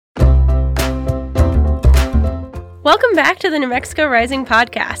Welcome back to the New Mexico Rising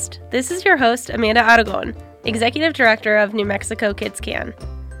podcast. This is your host, Amanda Aragon, Executive Director of New Mexico Kids Can.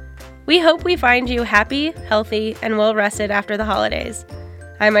 We hope we find you happy, healthy, and well-rested after the holidays.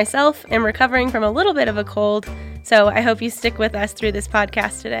 I myself am recovering from a little bit of a cold, so I hope you stick with us through this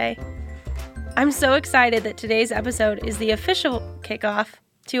podcast today. I'm so excited that today's episode is the official kickoff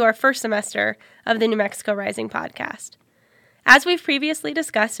to our first semester of the New Mexico Rising podcast. As we've previously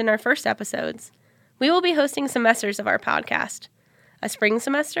discussed in our first episodes, we will be hosting semesters of our podcast, a spring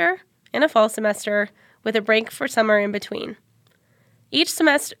semester and a fall semester with a break for summer in between. Each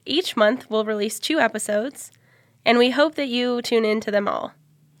month we'll release 2 episodes, and we hope that you tune in to them all.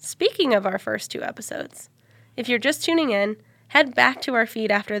 Speaking of our first 2 episodes, if you're just tuning in, head back to our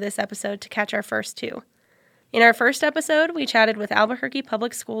feed after this episode to catch our first 2. In our first episode, we chatted with Albuquerque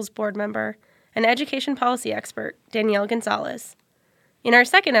Public Schools board member and education policy expert Danielle Gonzalez. In our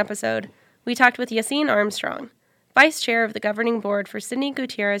second episode, we talked with Yassine Armstrong, Vice Chair of the Governing Board for Sidney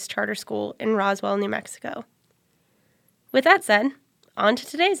Gutierrez Charter School in Roswell, New Mexico. With that said, on to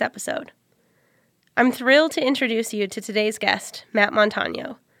today's episode. I'm thrilled to introduce you to today's guest, Matt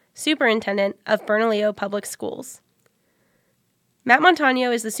Montano, Superintendent of Bernalillo Public Schools. Matt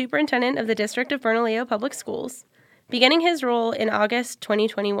Montano is the Superintendent of the District of Bernalillo Public Schools, beginning his role in August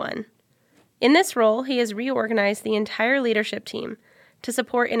 2021. In this role, he has reorganized the entire leadership team to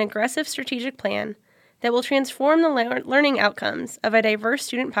support an aggressive strategic plan that will transform the learning outcomes of a diverse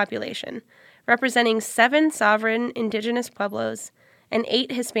student population, representing 7 sovereign indigenous pueblos and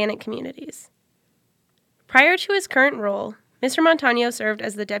 8 Hispanic communities. Prior to his current role, Mr. Montano served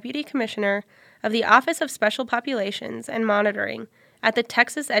as the Deputy Commissioner of the Office of Special Populations and Monitoring at the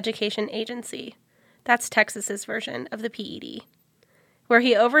Texas Education Agency, that's Texas's version of the PED, where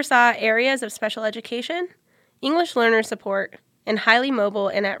he oversaw areas of special education, English learner support, and highly mobile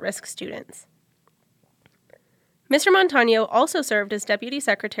and at-risk students. Mr. Montano also served as Deputy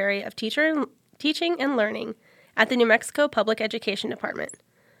Secretary of Teaching and Learning at the New Mexico Public Education Department,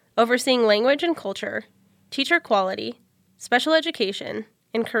 overseeing language and culture, teacher quality, special education,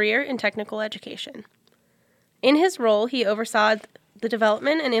 and career and technical education. In his role, he oversaw the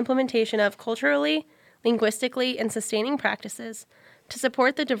development and implementation of culturally, linguistically, and sustaining practices to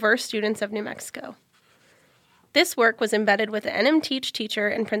support the diverse students of New Mexico. This work was embedded with the NM Teach teacher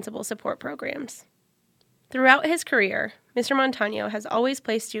and principal support programs. Throughout his career, Mr. Montano has always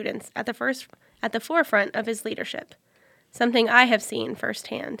placed students at the forefront of his leadership, something I have seen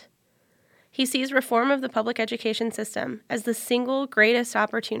firsthand. He sees reform of the public education system as the single greatest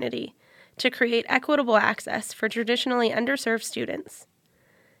opportunity to create equitable access for traditionally underserved students.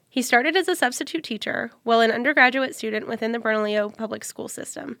 He started as a substitute teacher while an undergraduate student within the Bernalillo public school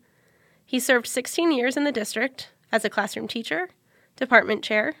system. He served 16 years in the district as a classroom teacher, department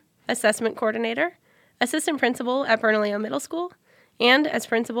chair, assessment coordinator, assistant principal at Bernalillo Middle School, and as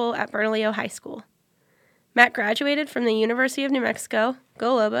principal at Bernalillo High School. Matt graduated from the University of New Mexico,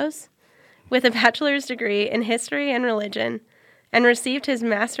 go Lobos, with a bachelor's degree in history and religion, and received his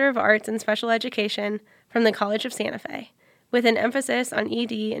Master of Arts in Special Education from the College of Santa Fe, with an emphasis on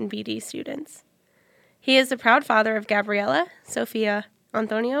ED and BD students. He is the proud father of Gabriela, Sophia,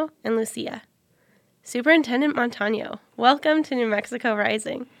 Antonio, and Lucia. Superintendent Montano, welcome to New Mexico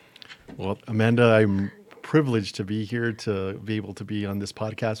Rising. Well, Amanda, I'm privileged to be here, to be able to be on this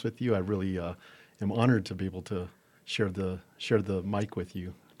podcast with you. I really am honored to be able to share the mic with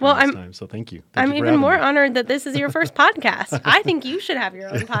you. Well, So thank you. I'm even more honored that this is your first podcast. I think you should have your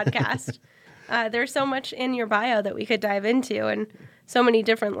own podcast. There's so much in your bio that we could dive into and so many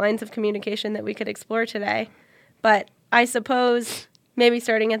different lines of communication that we could explore today. But I suppose maybe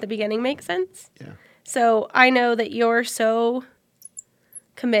starting at the beginning makes sense. Yeah. So I know that you're so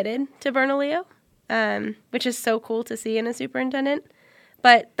committed to Bernalillo, which is so cool to see in a superintendent.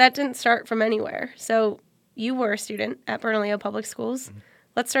 But that didn't start from anywhere. So you were a student at Bernalillo Public Schools. Mm-hmm.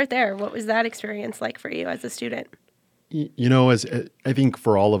 Let's start there. What was that experience like for you as a student? You know, as I think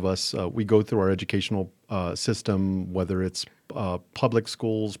for all of us, we go through our educational system, whether it's public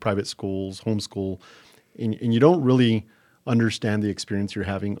schools, private schools, homeschool, and you don't really understand the experience you're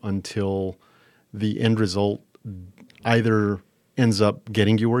having until the end result either ends up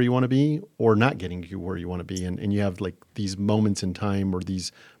getting you where you want to be or not getting you where you want to be. And you have like these moments in time or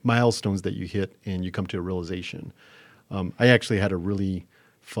these milestones that you hit and you come to a realization. I actually had a really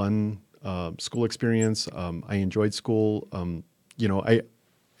fun school experience. I enjoyed school.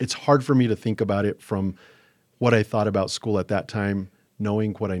 It's hard for me to think about it from what I thought about school at that time,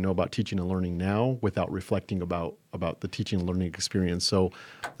 knowing what I know about teaching and learning now without reflecting about the teaching and learning experience. So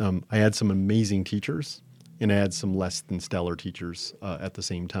I had some amazing teachers and I had some less than stellar teachers at the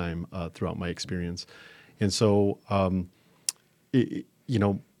same time throughout my experience. And so,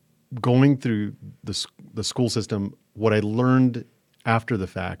 going through the school system, what I learned after the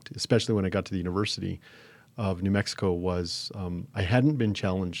fact, especially when I got to the University of New Mexico, was I hadn't been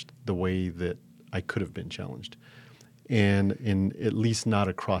challenged the way that I could have been challenged. And at least not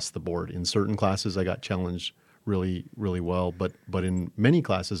across the board. In certain classes, I got challenged really, really well, but in many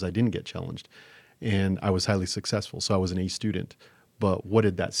classes, I didn't get challenged. And I was highly successful, so I was an A student. But what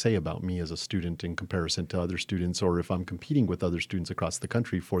did that say about me as a student in comparison to other students, or if I'm competing with other students across the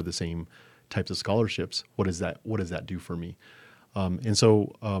country for the same types of scholarships, what does that do for me? And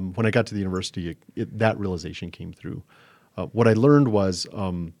so when I got to the university, that realization came through. What I learned was,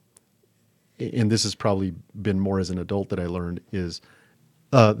 and this has probably been more as an adult that I learned, is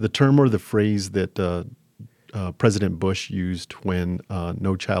the term or the phrase that President Bush used when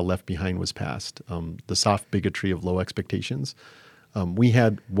No Child Left Behind was passed, the soft bigotry of low expectations. We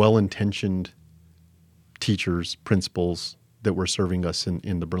had well-intentioned teachers, principals that were serving us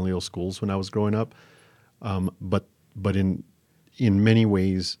in the Bernalillo schools when I was growing up, but in many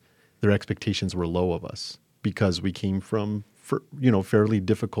ways, their expectations were low of us because we came from fairly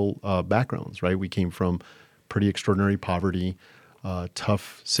difficult backgrounds, right? We came from pretty extraordinary poverty,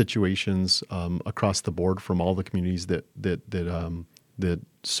 tough situations across the board from all the communities that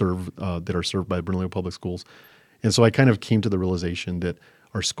are served by Bernalillo Public Schools. And so I kind of came to the realization that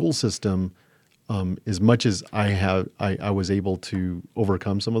our school system, as much as I was able to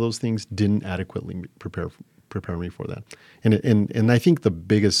overcome some of those things, didn't adequately prepare me for that. And I think the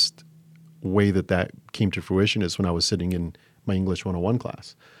biggest way that came to fruition is when I was sitting in my English 101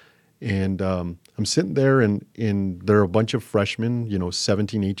 class. And I'm sitting there, and there are a bunch of freshmen,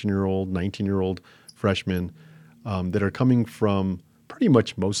 17, 18-year-old, 19-year-old freshmen that are coming from pretty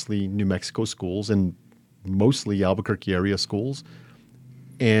much mostly New Mexico schools and mostly Albuquerque area schools.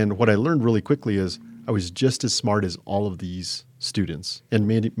 And what I learned really quickly is I was just as smart as all of these students, and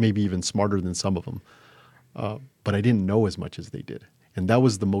maybe even smarter than some of them. But I didn't know as much as they did. And that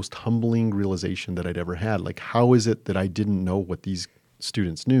was the most humbling realization that I'd ever had. Like, how is it that I didn't know what these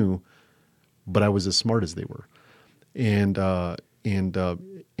students knew, but I was as smart as they were? And over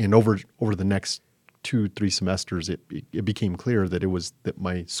the next 2-3 semesters, it became clear that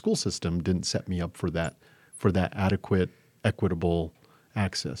my school system didn't set me up for that adequate, equitable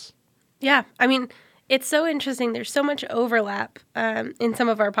access. Yeah. I mean, it's so interesting. There's so much overlap in some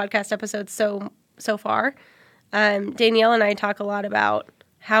of our podcast episodes so far. Danielle and I talk a lot about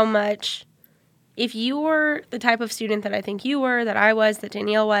how much, if you were the type of student that I think you were, that I was, that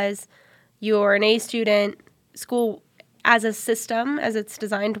Danielle was, you're an A student, school as a system, as it's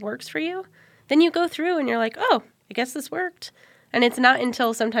designed, works for you, then you go through and you're like, oh, I guess this worked. And it's not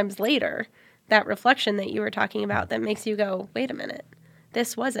until sometimes later, that reflection that you were talking about, that makes you go, wait a minute,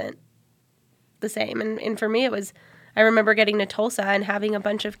 this wasn't the same. And for me, I remember getting to Tulsa and having a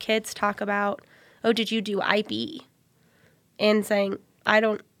bunch of kids talk about, oh, did you do IB? And saying, I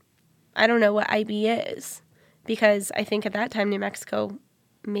don't know what IB is, because I think at that time, New Mexico,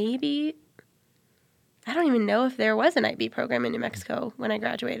 maybe, I don't even know if there was an IB program in New Mexico when I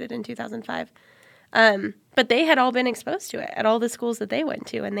graduated in 2005. But they had all been exposed to it at all the schools that they went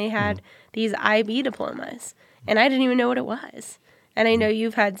to, and they had these IB diplomas, and I didn't even know what it was. And I know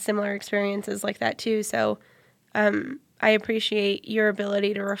you've had similar experiences like that too, so I appreciate your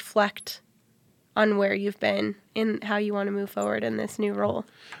ability to reflect on where you've been and how you want to move forward in this new role.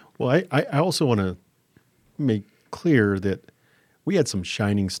 Well, I also want to make clear that we had some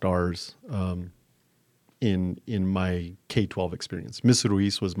shining stars in my K-12 experience. Miss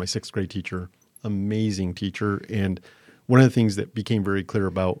Ruiz was my 6th grade teacher, amazing teacher. And one of the things that became very clear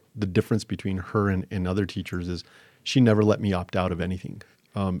about the difference between her and other teachers is she never let me opt out of anything.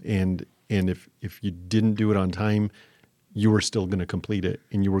 And if you didn't do it on time, you were still going to complete it,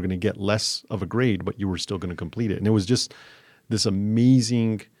 and you were going to get less of a grade, but you were still going to complete it. And it was just this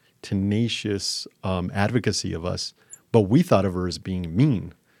amazing, tenacious advocacy of us. But we thought of her as being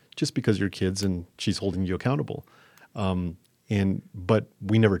mean, just because you're kids and she's holding you accountable. But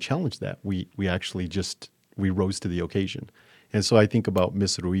we never challenged that. We actually we rose to the occasion. And so I think about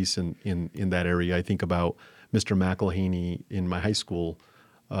Miss Ruiz in that area. I think about Mr. McElhaney in my high school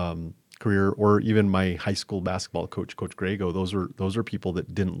career, or even my high school basketball coach, Coach Grego. Those are people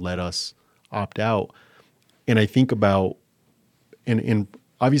that didn't let us opt out. And I think about, and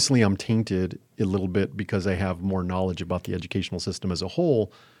obviously I'm tainted a little bit because I have more knowledge about the educational system as a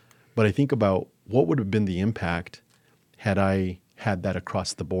whole, but I think about what would have been the impact had I had that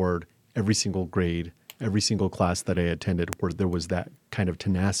across the board, every single grade, every single class that I attended, where there was that kind of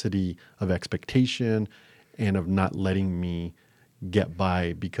tenacity of expectation and of not letting me get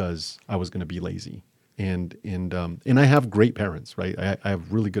by because I was going to be lazy. And I have great parents, right? I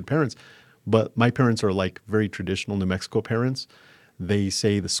have really good parents, but my parents are like very traditional New Mexico parents. They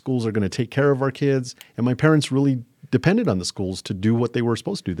say the schools are going to take care of our kids, and my parents really depended on the schools to do what they were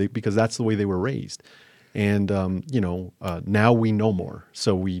supposed to do because that's the way they were raised. And now we know more,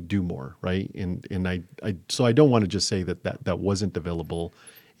 so we do more, right? So I don't want to just say that wasn't available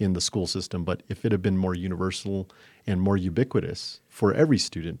in the school system, but if it had been more universal and more ubiquitous for every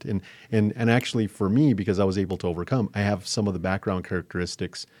student, and actually for me, because I was able to overcome, I have some of the background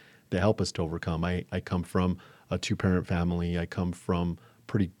characteristics that help us to overcome. I come from a 2-parent family. I come from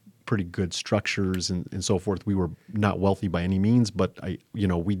pretty good structures and so forth. We were not wealthy by any means, but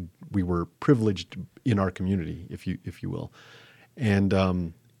we were privileged in our community, if you will.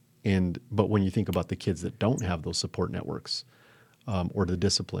 But when you think about the kids that don't have those support networks or the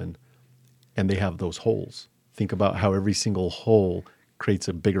discipline, and they have those holes, think about how every single hole creates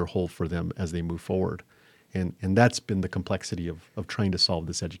a bigger hole for them as they move forward. And that's been the complexity of trying to solve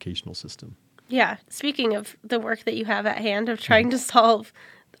this educational system. Yeah. Speaking of the work that you have at hand of trying to solve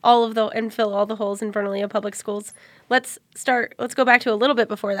and fill all the holes in Bernalillo Public Schools, let's go back to a little bit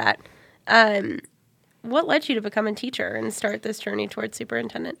before that. What led you to become a teacher and start this journey towards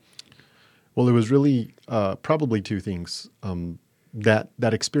superintendent? Well, it was really probably two things. That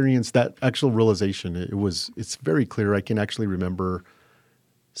experience, that actual realization, it's very clear. I can actually remember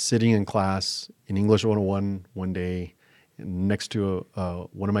sitting in class in English 101 one day next to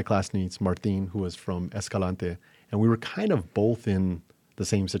one of my classmates, Martin, who was from Escalante, and we were kind of both in the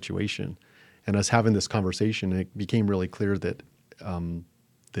same situation. And us having this conversation, it became really clear that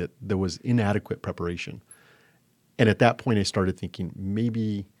there was inadequate preparation. And at that point, I started thinking,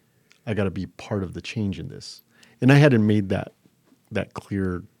 maybe I got to be part of the change in this. And I hadn't made that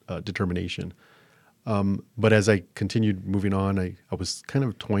clear determination. But as I continued moving on, I was kind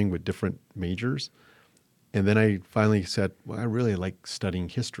of toying with different majors. And then I finally said, well, I really like studying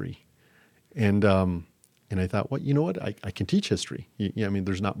history. And I thought, well, you know what? I can teach history. I mean,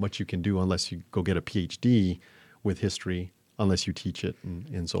 there's not much you can do unless you go get a PhD with history, unless you teach it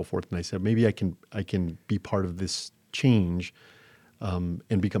and so forth. And I said, maybe I can be part of this change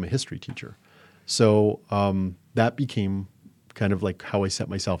and become a history teacher. So that became kind of like how I set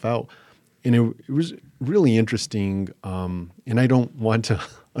myself out. And it was really interesting. And I don't want to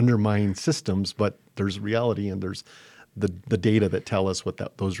undermine systems, but there's reality and there's the data that tell us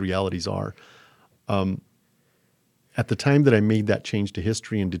what those realities are. At the time that I made that change to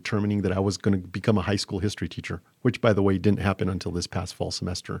history and determining that I was going to become a high school history teacher, which, by the way, didn't happen until this past fall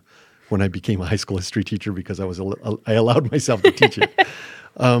semester when I became a high school history teacher because I allowed myself to teach it.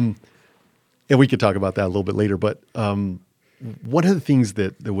 And we could talk about that a little bit later. But one of the things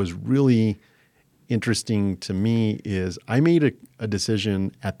that was really interesting to me is I made a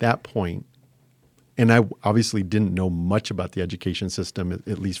decision at that point, and I obviously didn't know much about the education system,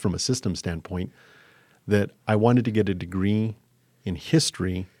 at least from a system standpoint, that I wanted to get a degree in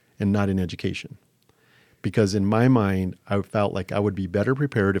history and not in education. Because in my mind, I felt like I would be better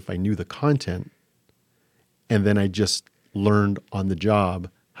prepared if I knew the content and then I just learned on the job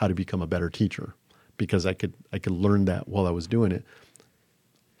how to become a better teacher because I could learn that while I was doing it.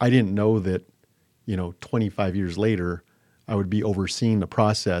 I didn't know that, 25 years later, I would be overseeing a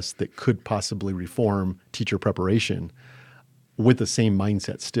process that could possibly reform teacher preparation with the same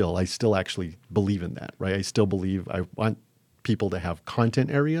mindset still. I still actually believe in that, right? I still believe I want people to have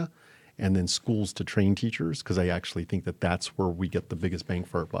content area and then schools to train teachers because I actually think that that's where we get the biggest bang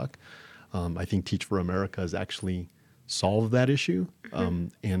for our buck. I think Teach for America has actually solved that issue.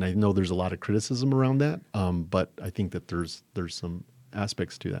 And I know there's a lot of criticism around that, but I think that there's some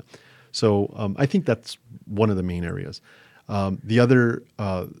aspects to that. So I think that's one of the main areas. The other,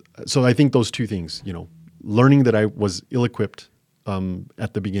 so I think those two things, learning that I was ill-equipped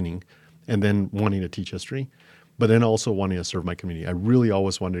at the beginning and then wanting to teach history, but then also wanting to serve my community. I really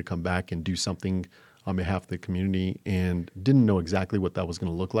always wanted to come back and do something on behalf of the community and didn't know exactly what that was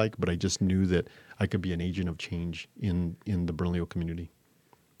going to look like, but I just knew that I could be an agent of change in the Bernalillo community.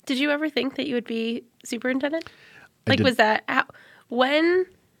 Did you ever think that you would be superintendent? I Was that,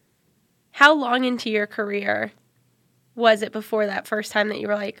 how long into your career was it before that first time that you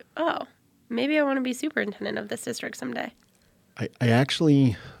were like, oh, maybe I want to be superintendent of this district someday? I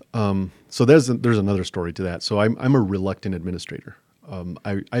actually, so there's another story to that. So I'm a reluctant administrator.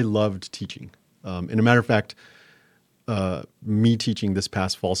 I loved teaching. And a matter of fact, me teaching this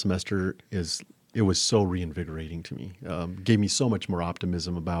past fall semester it was so reinvigorating to me. Gave me so much more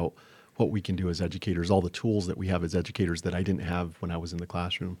optimism about what we can do as educators, all the tools that we have as educators that I didn't have when I was in the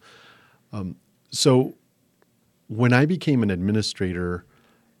classroom. So when I became an administrator,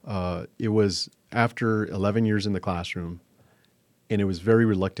 It was after 11 years in the classroom, and it was very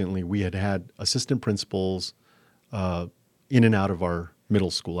reluctantly. We had assistant principals in and out of our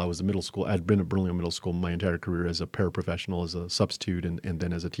middle school. I'd been at Bernalillo Middle School my entire career as a paraprofessional, as a substitute, and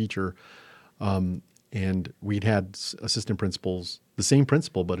then as a teacher. And we'd had assistant principals, the same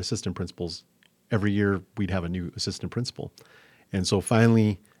principal, but assistant principals. Every year we'd have a new assistant principal. And so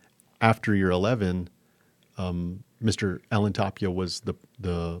finally, after year 11, Mr. Alan Tapia was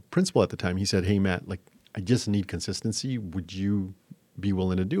the principal at the time. He said, "Hey, Matt, like, I just need consistency. Would you be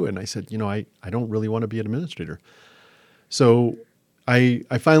willing to do it?" And I said, I don't really want to be an administrator. So I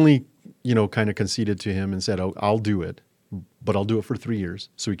finally, kind of conceded to him and said, I'll do it, but I'll do it for 3 years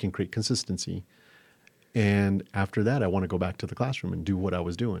so we can create consistency. And after that, I want to go back to the classroom and do what I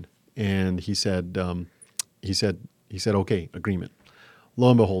was doing. And he said, okay, agreement. Lo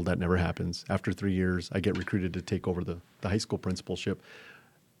and behold, that never happens. After 3 years, I get recruited to take over the high school principalship.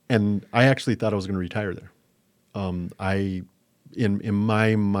 And I actually thought I was going to retire there. In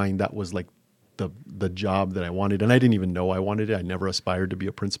my mind, that was like the job that I wanted. And I didn't even know I wanted it. I never aspired to be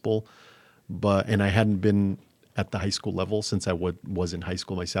a principal, and I hadn't been at the high school level since I was in high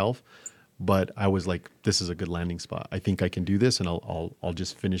school myself. But I was like, this is a good landing spot. I think I can do this, and I'll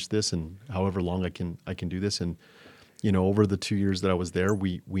just finish this, and however long I can do this. And over the 2 years that I was there,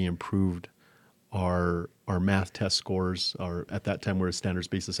 we improved our math test scores. At that time, we were a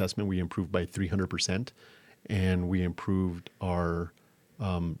standards-based assessment. We improved by 300%, and we improved our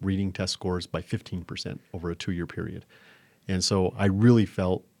reading test scores by 15% over a 2-year period. And so I really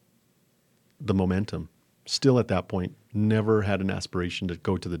felt the momentum. Still at that point, never had an aspiration to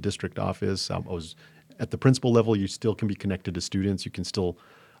go to the district office. I was at the principal level. You still can be connected to students. You can still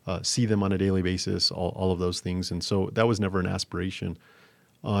see them on a daily basis, all of those things. And so that was never an aspiration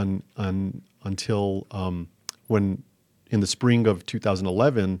until when in the spring of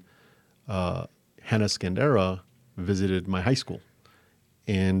 2011, Hannah Scandera visited my high school.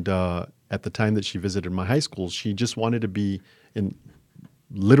 And at the time that she visited my high school, she just wanted to be in.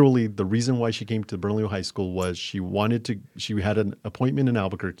 Literally, the reason why she came to Bernalillo High School was she had an appointment in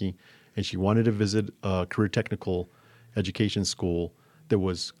Albuquerque, and she wanted to visit a career technical education school that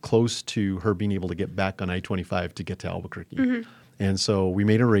was close to her being able to get back on I-25 to get to Albuquerque. Mm-hmm. And so we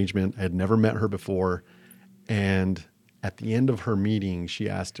made an arrangement. I had never met her before. And at the end of her meeting, she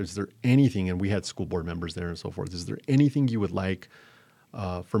asked, is there anything, and we had school board members there and so forth, is there anything you would like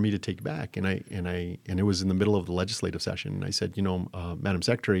for me to take back? And it was in the middle of the legislative session. And I said, Madam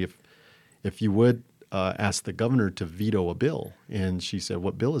Secretary, if you would ask the governor to veto a bill. And she said,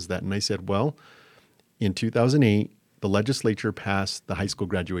 what bill is that? And I said, well, in 2008, the legislature passed the high school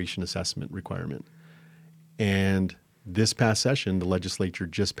graduation assessment requirement. And this past session, the legislature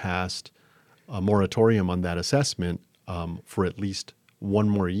just passed a moratorium on that assessment for at least one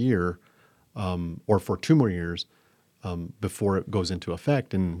more year or for 2 more years before it goes into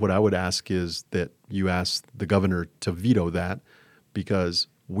effect. And what I would ask is that you ask the governor to veto that, because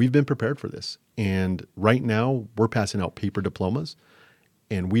we've been prepared for this. And right now we're passing out paper diplomas,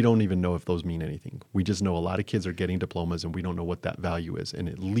 and we don't even know if those mean anything. We just know a lot of kids are getting diplomas, and we don't know what that value is. And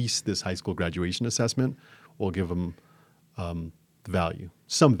at least this high school graduation assessment will give them value,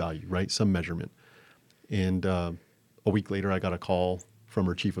 right? Some measurement. And a week later, I got a call from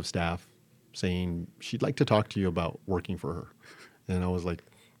her chief of staff saying she'd like to talk to you about working for her. And I was like,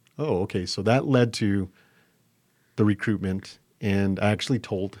 oh, okay. So that led to the recruitment. And I actually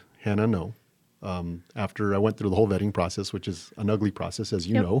told Hannah no. After I went through the whole vetting process, which is an ugly process, as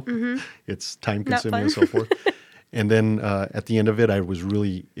you know. Mm-hmm. It's time-consuming and so forth. And then at the end of it, I was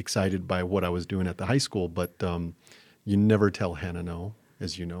really excited by what I was doing at the high school. But you never tell Hannah no,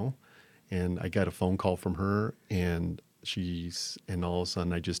 as you know. And I got a phone call from her, and all of a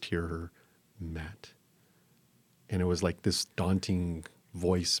sudden I just hear her, Matt. And it was like this daunting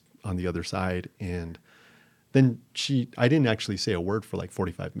voice on the other side. And then I didn't actually say a word for like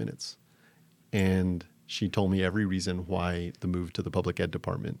 45 minutes. And she told me every reason why the move to the public ed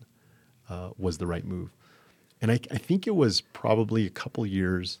department was the right move. And I think it was probably a couple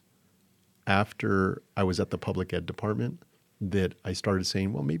years after I was at the public ed department that I started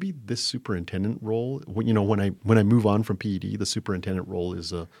saying, well, maybe this superintendent role, when I move on from PED, the superintendent role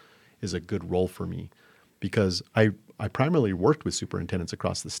is a good role for me, because I primarily worked with superintendents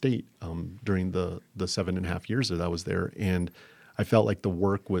across the state during the 7.5 years that I was there. And I felt like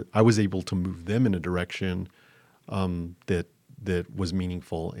I was able to move them in a direction that was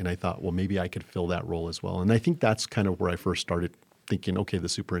meaningful. And I thought, well, maybe I could fill that role as well. And I think that's kind of where I first started thinking, okay, the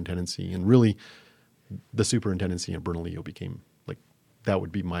superintendency, and really the superintendency in Bernalillo became like, that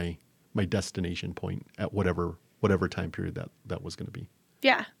would be my destination point at whatever time period that was going to be.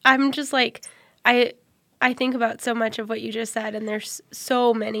 Yeah. I'm just like, I think about so much of what you just said, and there's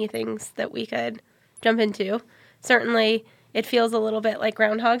so many things that we could jump into. Certainly, it feels a little bit like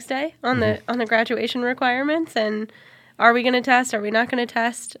Groundhog's Day on the graduation requirements, and are we going to test? Are we not going to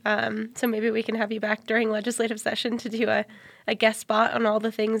test? So maybe we can have you back during legislative session to do a guest spot on all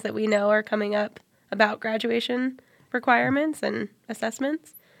the things that we know are coming up about graduation requirements and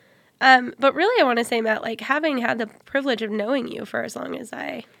assessments. But really, I want to say, Matt, like having had the privilege of knowing you for as long as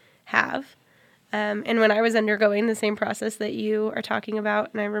I have, and when I was undergoing the same process that you are talking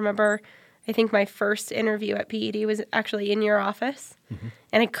about, and I remember, I think my first interview at PED was actually in your office,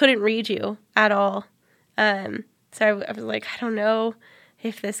 and I couldn't read you at all. So I was like, I don't know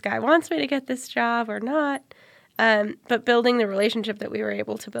if this guy wants me to get this job or not. But building the relationship that we were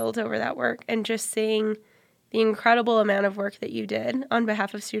able to build over that work and just seeing the incredible amount of work that you did on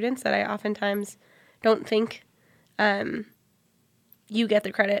behalf of students that I oftentimes don't think you get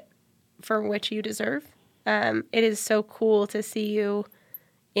the credit for which you deserve. It is so cool to see you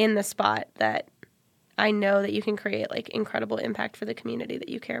in the spot that I know that you can create like incredible impact for the community that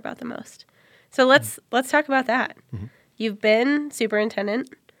you care about the most. So let's talk about that. You've been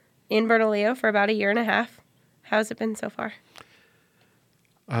superintendent in Bernalillo for about a year and a half. How's it been so far?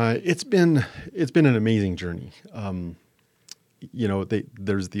 It's been an amazing journey.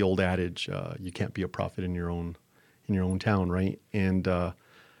 There's the old adage, you can't be a prophet in your own town, right? And I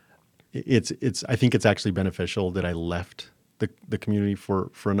think it's actually beneficial that I left the community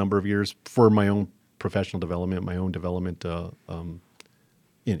for a number of years for my own professional development, my own development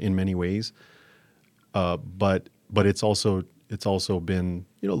in many ways. But it's also been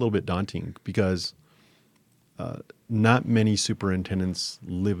a little bit daunting because not many superintendents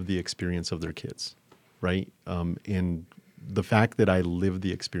live the experience of their kids, right? And the fact that I live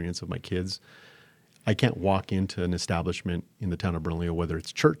the experience of my kids, I can't walk into an establishment in the town of Bernalillo, whether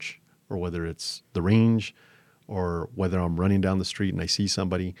it's church or whether it's the range or whether I'm running down the street and I see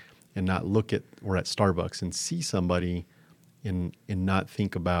somebody and not look at, or at Starbucks and see somebody and not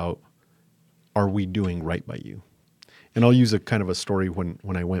think about, are we doing right by you? And I'll use a kind of a story when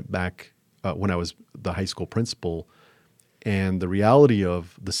I went back, when I was the high school principal, and the reality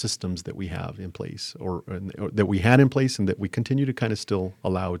of the systems that we have in place or that we had in place and that we continue to kind of still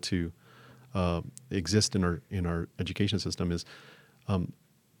allow to exist in our education system is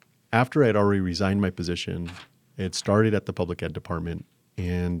after I'd already resigned my position, it started at the public ed department,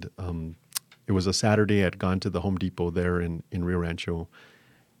 and it was a Saturday. I'd gone to the Home Depot there in Rio Rancho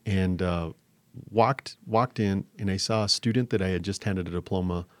and walked in, and I saw a student that I had just handed a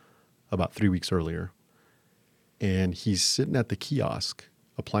diploma about 3 weeks earlier. And he's sitting at the kiosk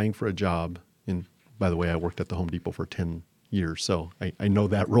applying for a job. And by the way, I worked at the Home Depot for 10 years, so I know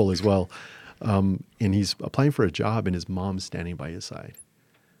that role as well. And he's applying for a job, and his mom's standing by his side.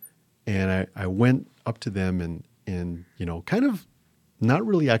 And I went up to them and kind of not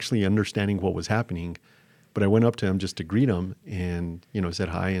really actually understanding what was happening, but I went up to him just to greet him and, said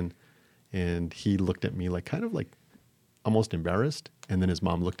hi. And he looked at me kind of almost embarrassed. And then his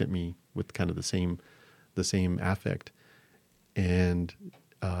mom looked at me with kind of the same affect. And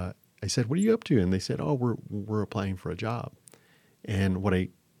I said, "What are you up to?" And they said, "Oh, we're applying for a job." And what I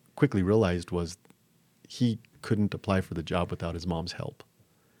quickly realized was he couldn't apply for the job without his mom's help.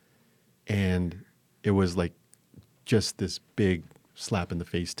 And it was just this big slap in the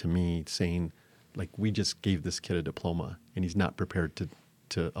face to me saying, we just gave this kid a diploma and he's not prepared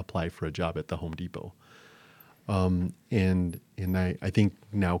to apply for a job at the Home Depot. And I think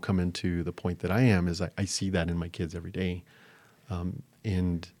now coming to the point that I am is I see that in my kids every day.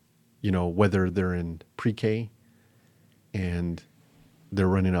 And, whether they're in pre-K and they're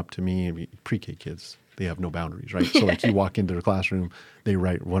running up to me, pre-K kids, they have no boundaries, right? So you walk into the classroom, they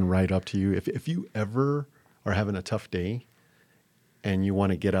run right up to you. If you ever are having a tough day and you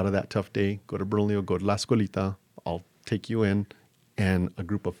want to get out of that tough day, go to Bernalillo, go to La Escuelita, I'll take you in, and a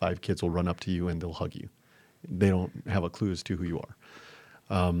group of 5 kids will run up to you and they'll hug you. They don't have a clue as to who you are.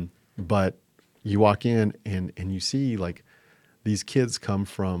 But you walk in and you see these kids come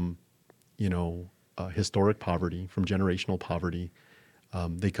from, historic poverty, from generational poverty.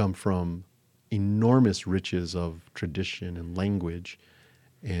 They come from enormous riches of tradition and language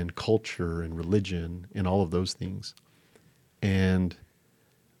and culture and religion and all of those things. And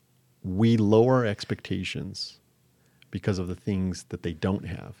we lower expectations because of the things that they don't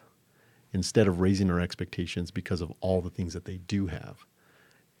have, instead of raising our expectations because of all the things that they do have.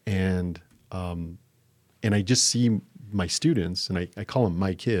 And I just see my students, and I call them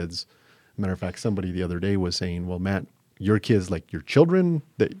my kids. Matter of fact, somebody the other day was saying, "Well, Matt, your kids, your children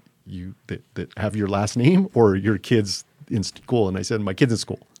that have your last name, or your kids in school, and I said, my kid's in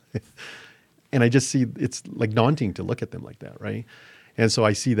school. And I just see it's like daunting to look at them like that, right? And so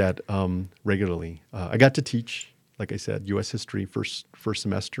I see that regularly. I got to teach, like I said, U.S. history first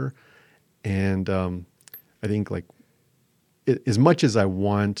semester, and I think like as much as I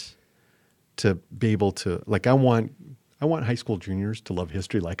want to be able to, like I want high school juniors to love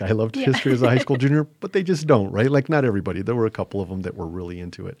history like I loved history as a high school junior, but they just don't, right? Like not everybody. There were a couple of them that were really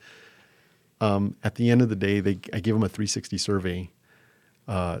into it. At the end of the day, I give them a 360 survey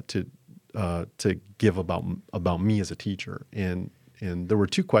to give about me as a teacher, and there were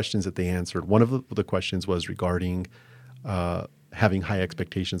two questions that they answered. One of the questions was regarding having high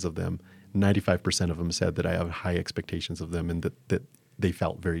expectations of them. 95% of them said that I have high expectations of them, and that they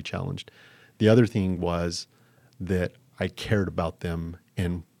felt very challenged. The other thing was that I cared about them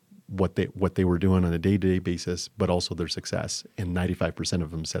and what they were doing on a day-to-day basis, but also their success. And 95%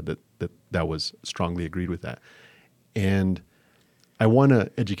 of them said that was strongly agreed with that. And I want an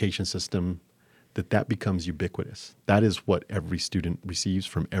education system that becomes ubiquitous. That is what every student receives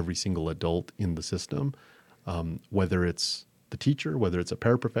from every single adult in the system, whether it's the teacher, whether it's a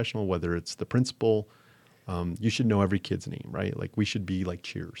paraprofessional, whether it's the principal. You should know every kid's name, right? Like we should be like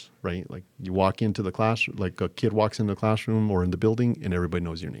Cheers, right? Like you walk into the class, like a kid walks into the classroom or in the building and everybody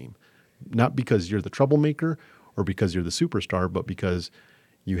knows your name. Not because you're the troublemaker or because you're the superstar, but because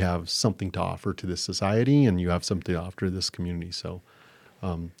you have something to offer to this society and you have something to offer to this community. So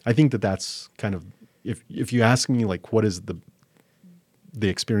I think that's kind of, if you ask me like what is the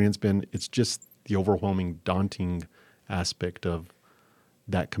experience been, it's just the overwhelming, daunting aspect of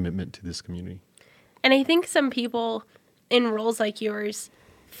that commitment to this community. And I think some people in roles like yours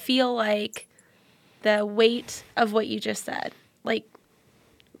feel like the weight of what you just said, like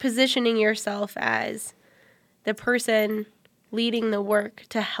positioning yourself as the person leading the work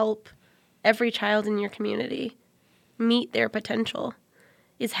to help every child in your community meet their potential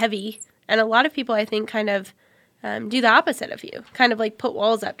is heavy. And a lot of people, I think, kind of do the opposite of you, kind of like put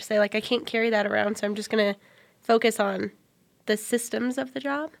walls up to say, like, I can't carry that around, so I'm just going to focus on the systems of the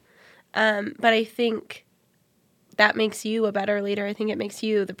job. But I think that makes you a better leader. I think it makes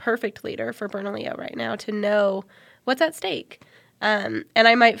you the perfect leader for Bernalillo right now to know what's at stake. And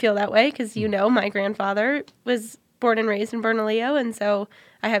I might feel that way because, my grandfather was born and raised in Bernalillo, and so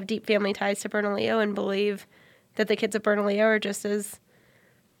I have deep family ties to Bernalillo and believe that the kids of Bernalillo are just as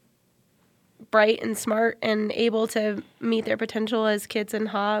bright and smart and able to meet their potential as kids in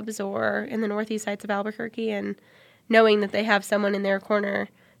Hobbs or in the northeast sides of Albuquerque, and knowing that they have someone in their corner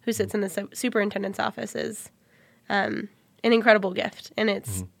who sits in the superintendent's office is an incredible gift, and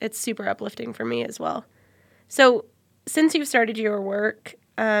it's super uplifting for me as well. So since you've started your work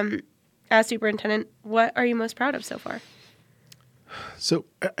as superintendent, what are you most proud of so far? So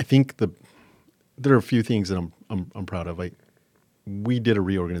I think there are a few things that I'm proud of. We did a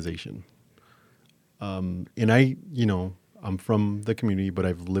reorganization, and I'm from the community, but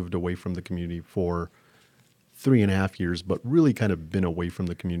I've lived away from the community for 3.5 years, but really kind of been away from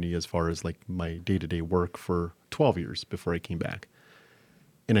the community as far as like my day-to-day work for 12 years before I came back.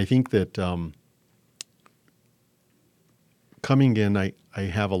 And I think that coming in, I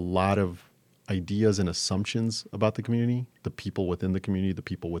have a lot of ideas and assumptions about the community, the people within the community, the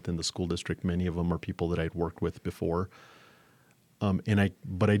people within the school district. Many of them are people that I'd worked with before.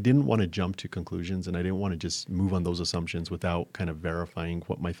 But I didn't want to jump to conclusions, and I didn't want to just move on those assumptions without kind of verifying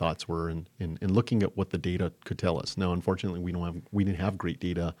what my thoughts were and looking at what the data could tell us. Now, unfortunately, we didn't have great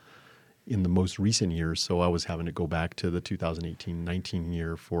data in the most recent years, so I was having to go back to the 2018-19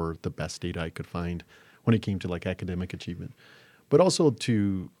 year for the best data I could find when it came to like academic achievement, but also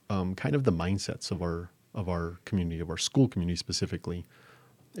to kind of the mindsets of our community, of our school community specifically,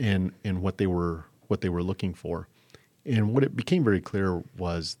 and what they were looking for. And what it became very clear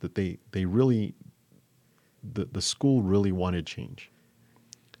was that they really, the school really wanted change.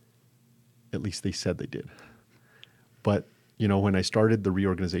 At least they said they did. But, when I started the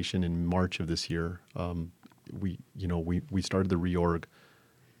reorganization in March of this year, we started the reorg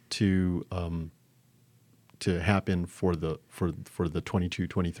to happen for the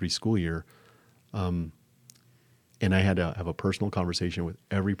 22-23 school year. And I had to have a personal conversation with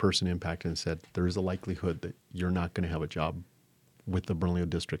every person impacted and said, there is a likelihood that you're not going to have a job with the Bernalillo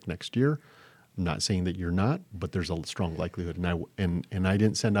district next year. I'm not saying that you're not, but there's a strong likelihood. And I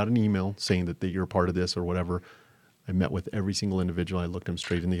didn't send out an email saying that you're part of this or whatever. I met with every single individual. I looked them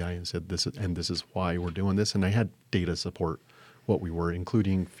straight in the eye and said, this is why we're doing this. And I had data support what we were,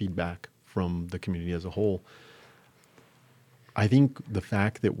 including feedback from the community as a whole. I think the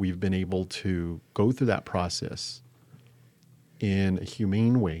fact that we've been able to go through that process in a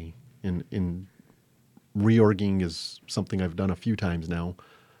humane way, in reorging is something I've done a few times now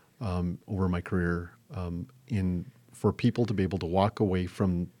over my career. For people to be able to walk away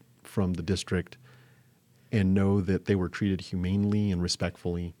from the district and know that they were treated humanely and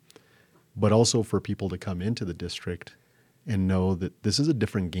respectfully, but also for people to come into the district and know that this is a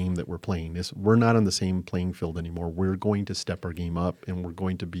different game that we're playing. We're not on the same playing field anymore. We're going to step our game up, and we're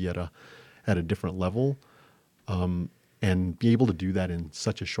going to be at a different level, and be able to do that in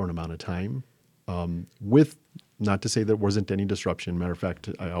such a short amount of time. With not to say there wasn't any disruption. Matter of fact,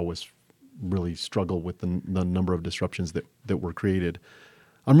 I always really struggle with the number of disruptions that were created.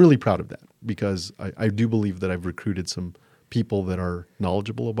 I'm really proud of that because I do believe that I've recruited some people that are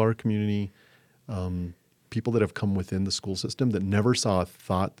knowledgeable about our community, people that have come within the school system that never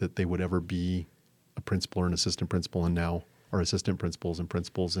thought that they would ever be a principal or an assistant principal, and now are assistant principals and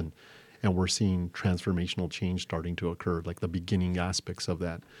principals, and we're seeing transformational change starting to occur, like the beginning aspects of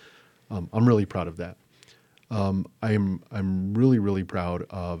that. I'm really proud of that. I'm really, really proud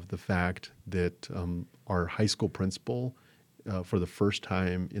of the fact that our high school principal, for the first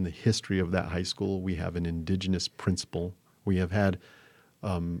time in the history of that high school, we have an Indigenous principal. We have had,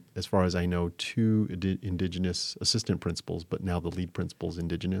 as far as I know, 2 Indigenous assistant principals, but now the lead principal is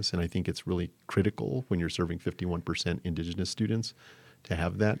Indigenous. And I think it's really critical when you're serving 51% Indigenous students to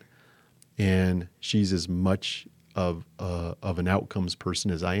have that. And she's as much of an outcomes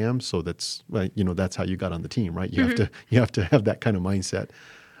person as I am. So that's how you got on the team, right? You have to have that kind of mindset.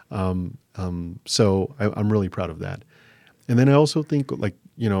 So I'm really proud of that. And then I also think,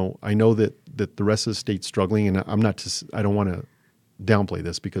 I know that the rest of the state's struggling, and I don't want to downplay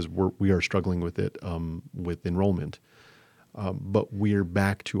this because we are struggling with it with enrollment, but we're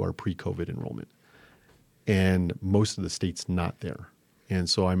back to our pre-COVID enrollment, and most of the state's not there. And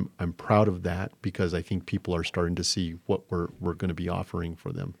so I'm proud of that because I think people are starting to see what we're going to be offering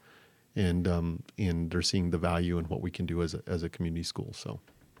for them, and they're seeing the value in what we can do as a community school. So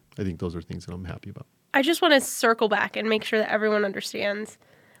I think those are things that I'm happy about. I just want to circle back and make sure that everyone understands.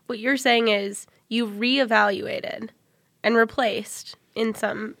 What you're saying is you reevaluated and replaced, in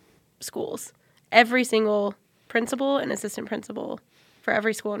some schools, every single principal and assistant principal for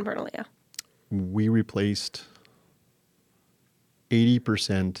every school in Bernalillo. We replaced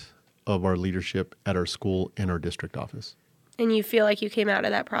 80% of our leadership at our school and our district office. And you feel like you came out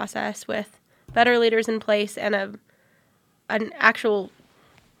of that process with better leaders in place and an actual,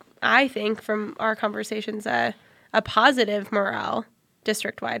 I think, from our conversations, a positive morale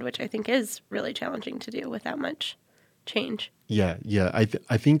district-wide, which I think is really challenging to do with that much change. Yeah. I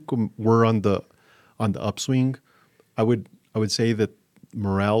think we're on the upswing. I would say that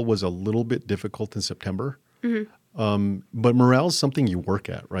morale was a little bit difficult in September. Mm-hmm. But morale is something you work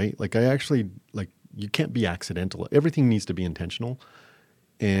at, right? You can't be accidental. Everything needs to be intentional.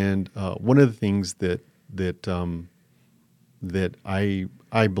 And one of the things that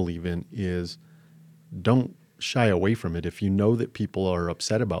I believe in is don't shy away from it. If you know that people are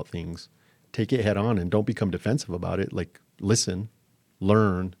upset about things, take it head on and don't become defensive about it. Listen,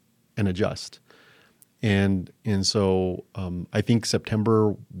 learn, and adjust. And so I think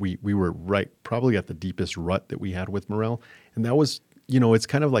September we were probably at the deepest rut that we had with morale. And that was, it's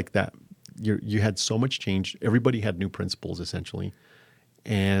kind of like that. You had so much change. Everybody had new principals essentially.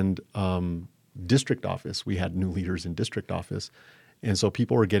 And district office, we had new leaders in district office. And so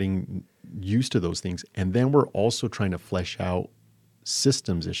people were getting used to those things. And then we're also trying to flesh out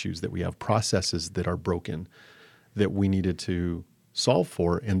systems issues that we have, processes that are broken that we needed to solve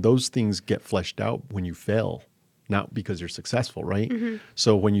for. And those things get fleshed out when you fail, not because you're successful, right? Mm-hmm.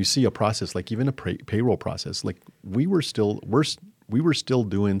 So when you see a process, like even a payroll process, we were still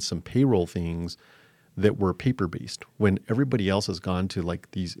doing some payroll things that were paper-based. When everybody else has gone to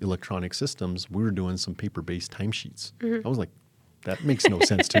these electronic systems, we were doing some paper-based timesheets. Mm-hmm. I was like, that makes no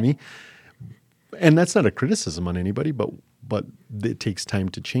sense to me. And that's not a criticism on anybody, but it takes time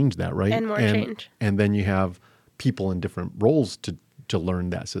to change that, right? And more change. And then you have people in different roles to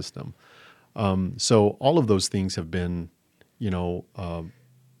learn that system. So all of those things have been,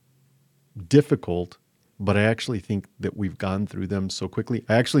 difficult, but I actually think that we've gone through them so quickly.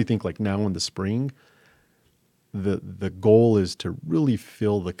 I actually think now in the spring, the goal is to really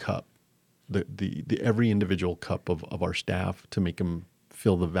fill the cup, the every individual cup of our staff to make them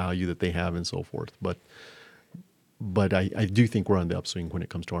feel the value that they have and so forth. But I do think we're on the upswing when it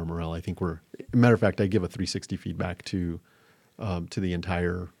comes to our morale. I think matter of fact, I give a 360 feedback to the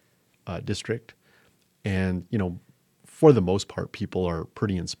entire district. And, for the most part, people are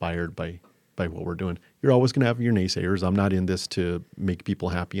pretty inspired by what we're doing. You're always going to have your naysayers. I'm not in this to make people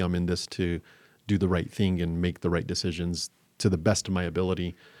happy. I'm in this to do the right thing and make the right decisions to the best of my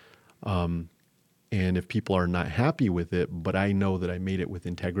ability. And if people are not happy with it, but I know that I made it with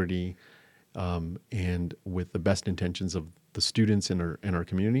integrity and with the best intentions of the students in our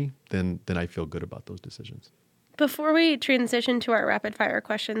community, then I feel good about those decisions. Before we transition to our rapid fire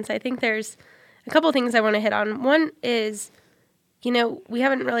questions, I think there's a couple things I want to hit on. One is, we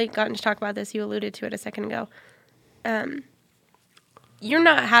haven't really gotten to talk about this. You alluded to it a second ago. You're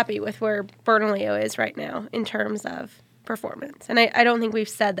not happy with where Bernalillo is right now in terms of performance. And I don't think we've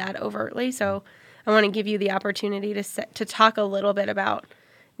said that overtly. So I want to give you the opportunity to talk a little bit about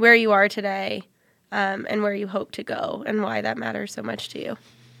where you are today and where you hope to go and why that matters so much to you.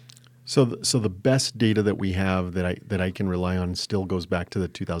 So the best data that we have that I can rely on still goes back to the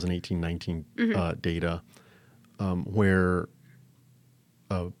 2018-19 data, where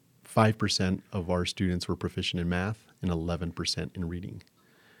 5% of our students were proficient in math and 11% in reading,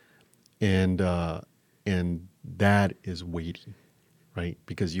 and that is weighty, right?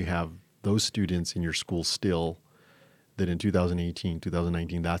 Because you have those students in your school still that in 2018,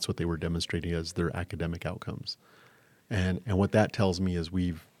 2019, that's what they were demonstrating as their academic outcomes, and what that tells me is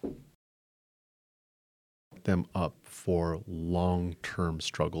we've them up for long-term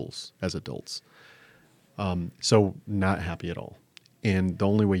struggles as adults. So not happy at all. And the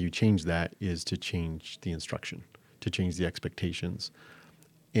only way you change that is to change the instruction, to change the expectations.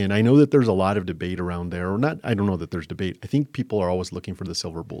 And I know that there's a lot of debate around there, or not, I don't know that there's debate. I think people are always looking for the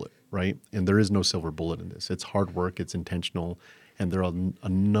silver bullet, right? And there is no silver bullet in this. It's hard work, it's intentional, and there are a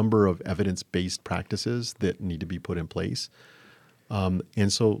number of evidence-based practices that need to be put in place.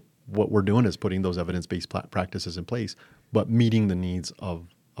 And so what we're doing is putting those evidence-based practices in place, but meeting the needs of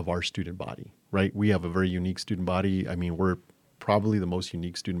our student body, right? We have a very unique student body. I mean, we're probably the most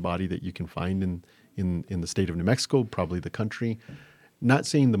unique student body that you can find in the state of New Mexico, probably the country. Not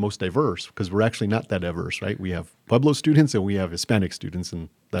saying the most diverse, because we're actually not that diverse, right? We have Pueblo students and we have Hispanic students, and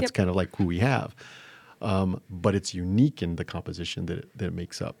that's kind of like who we have. But it's unique in the composition that it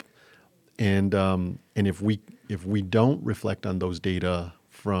makes up. And if we don't reflect on those data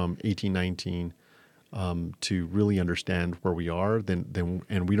from 1819 to really understand where we are, then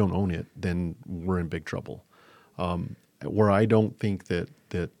and we don't own it, then we're in big trouble. Where I don't think that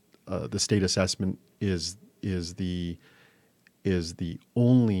the state assessment is the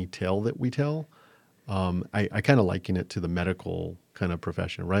only tale that we tell. I kind of liken it to the medical kind of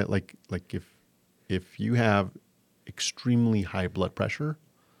profession, right? Like if you have extremely high blood pressure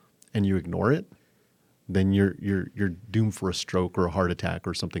and you ignore it, then you're doomed for a stroke or a heart attack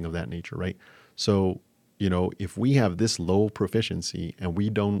or something of that nature, right? So, if we have this low proficiency and we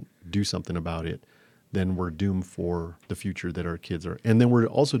don't do something about it, then we're doomed for the future that our kids are. And then we're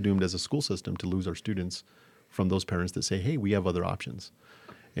also doomed as a school system to lose our students from those parents that say, hey, we have other options.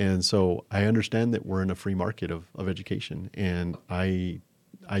 And so I understand that we're in a free market of education, and I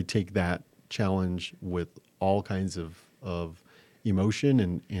take that challenge with all kinds of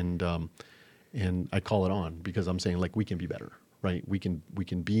emotion and I call it on, because I'm saying, like, we can be better, right? We can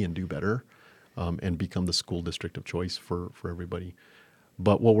be and do better, and become the school district of choice for everybody.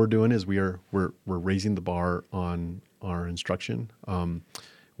 But what we're doing is we're raising the bar on our instruction.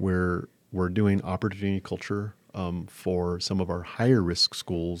 We're doing opportunity culture for some of our higher risk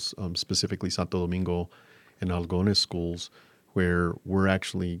schools, specifically Santo Domingo and Algones schools, where we're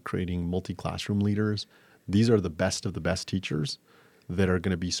actually creating multi-classroom leaders. These are the best of the best teachers that are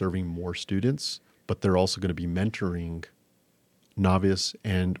going to be serving more students, but they're also going to be mentoring novice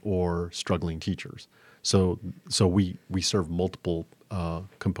and or struggling teachers. So we serve multiple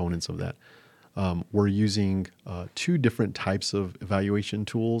components of that. We're using 2 different types of evaluation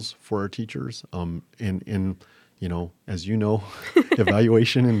tools for our teachers. And as you know,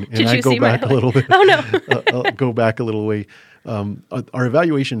 evaluation, and I go back a little bit. Oh, no. Go back a little way. Our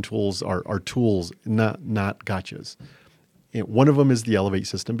evaluation tools are tools, not gotchas. And one of them is the Elevate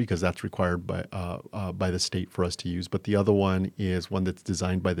system, because that's required by the state for us to use. But the other one is one that's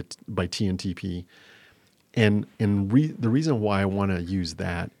designed by TNTP. And the reason why I want to use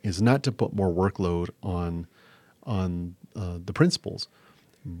that is not to put more workload on the principals,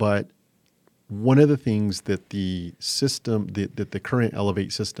 but one of the things that the system, that the current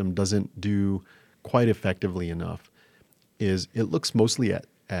Elevate system doesn't do quite effectively enough is it looks mostly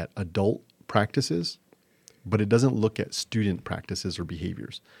at adult practices, but it doesn't look at student practices or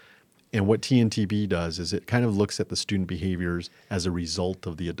behaviors. And what TNTB does is it kind of looks at the student behaviors as a result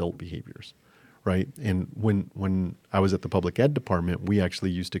of the adult behaviors, right? And when I was at the public ed department, we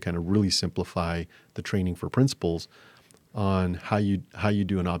actually used to kind of really simplify the training for principals on how you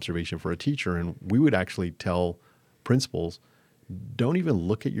do an observation for a teacher. And we would actually tell principals, don't even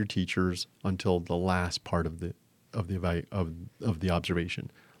look at your teachers until the last part of the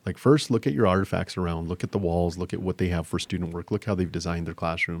observation. Like first, look at your artifacts around, look at the walls, look at what they have for student work, look how they've designed their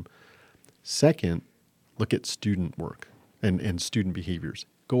classroom. Second, look at student work and student behaviors.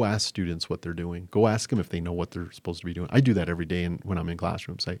 Go ask students what they're doing. Go ask them if they know what they're supposed to be doing. I do that every day when I'm in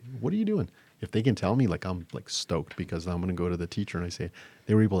classrooms. What are you doing? If they can tell me, like I'm like stoked because I'm going to go to the teacher and I say,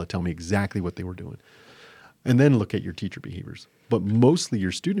 they were able to tell me exactly what they were doing. And then look at your teacher behaviors, but mostly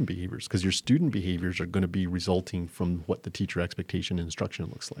your student behaviors, because your student behaviors are going to be resulting from what the teacher expectation and instruction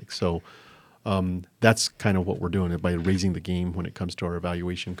looks like. So that's kind of what we're doing by raising the game when it comes to our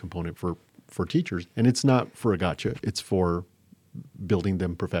evaluation component for teachers. And it's not for a gotcha. It's for building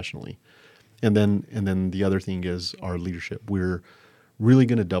them professionally. And then the other thing is our leadership. We're really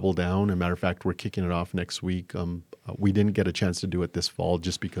going to double down. As a matter of fact, we're kicking it off next week. We didn't get a chance to do it this fall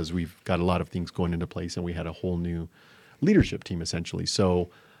just because we've got a lot of things going into place and we had a whole new leadership team essentially. So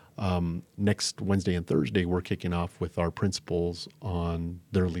next Wednesday and Thursday, we're kicking off with our principals on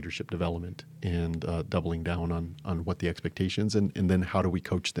their leadership development and doubling down on what the expectations and then how do we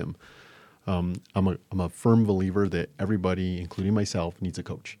coach them. I'm a firm believer that everybody, including myself, needs a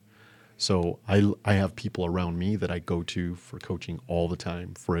coach. So I have people around me that I go to for coaching all the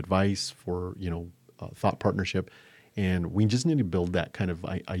time, for advice, for thought partnership, and we just need to build that kind of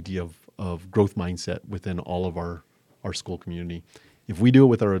idea of growth mindset within all of our school community. If we do it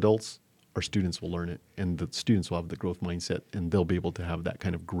with our adults, our students will learn it, and the students will have the growth mindset, and they'll be able to have that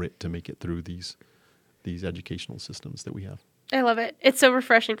kind of grit to make it through these educational systems that we have. I love it. It's so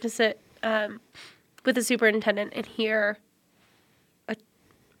refreshing to sit with the superintendent and hear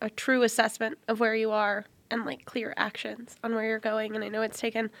a true assessment of where you are and like clear actions on where you're going. And I know it's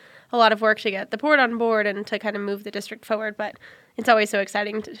taken a lot of work to get the board on board and to kind of move the district forward, but it's always so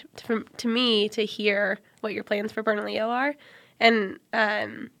exciting to me to hear what your plans for Bernalillo are. And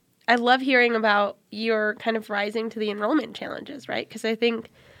I love hearing about your kind of rising to the enrollment challenges, right? Because I think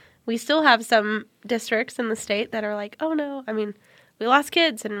we still have some districts in the state that are like, oh no, I mean, we lost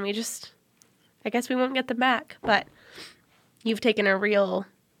kids and I guess we won't get them back. But you've taken a real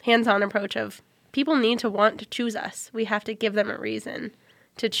hands-on approach of people need to want to choose us. We have to give them a reason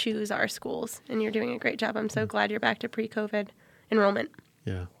to choose our schools. And you're doing a great job. I'm so glad you're back to pre-COVID enrollment.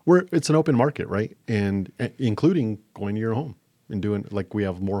 Yeah. It's an open market, right? And including going to your home and doing, like we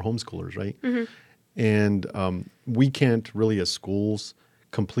have more homeschoolers, right? Mm-hmm. And we can't really as schools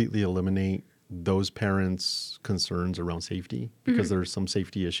completely eliminate those parents' concerns around safety because there's some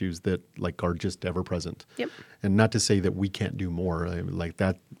safety issues that like are just ever present. Yep. And not to say that we can't do more like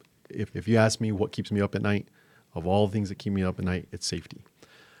that. If you ask me what keeps me up at night, of all the things that keep me up at night, it's safety.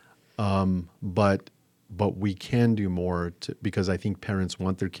 But we can do more because I think parents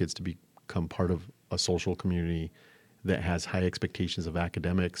want their kids to become part of a social community that has high expectations of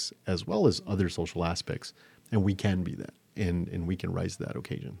academics as well as other social aspects. And we can be that and we can rise to that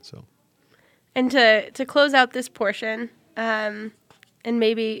occasion. So. And to close out this portion, and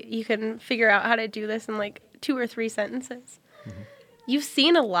maybe you can figure out how to do this in like 2 or 3 sentences. Mm-hmm. You've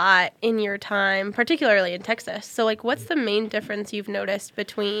seen a lot in your time, particularly in Texas. So like what's the main difference you've noticed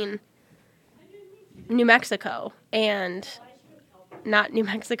between New Mexico and not New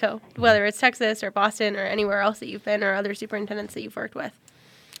Mexico, whether it's Texas or Boston or anywhere else that you've been or other superintendents that you've worked with?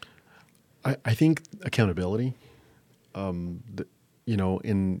 I think accountability.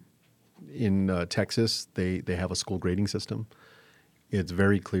 In Texas, they have a school grading system. It's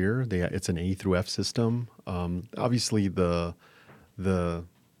very clear. It's an A through F system. Obviously, the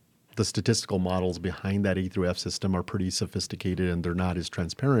statistical models behind that A through F system are pretty sophisticated and they're not as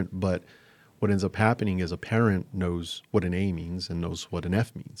transparent. But what ends up happening is a parent knows what an A means and knows what an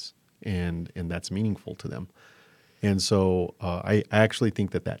F means, and that's meaningful to them. And so I actually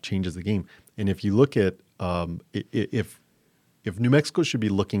think that changes the game. And if you look at if New Mexico should be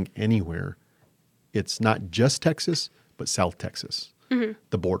looking anywhere, it's not just Texas, but South Texas,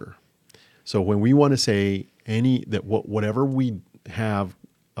 the border. So when we want to say whatever we have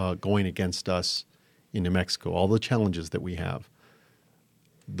going against us in New Mexico, all the challenges that we have,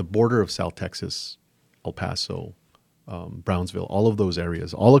 the border of South Texas, El Paso, Brownsville, all of those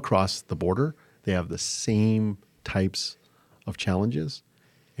areas, all across the border, they have the same types of challenges,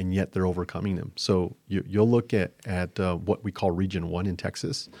 and yet they're overcoming them. So you'll look at what we call Region 1 in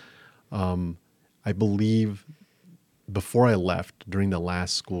Texas. I believe before I left, during the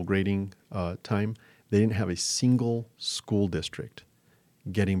last school grading time, they didn't have a single school district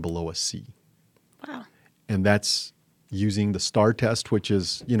getting below a C. Wow. And that's using the STAR test, which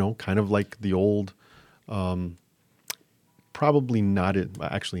is, kind of like the old, probably not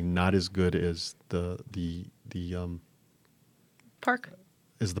as good as the Park.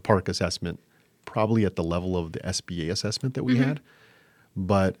 Is the Park assessment, probably at the level of the SBA assessment that we had.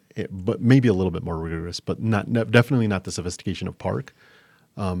 but maybe a little bit more rigorous, but definitely not the sophistication of Park.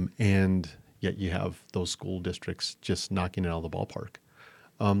 And yet you have those school districts just knocking it out of the ballpark.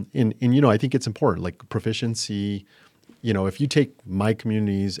 And I think it's important, like proficiency. If you take my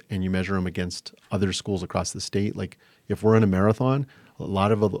communities and you measure them against other schools across the state, like if we're in a marathon, a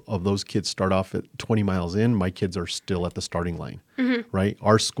lot of those kids start off at 20 miles in. My kids are still at the starting line, right?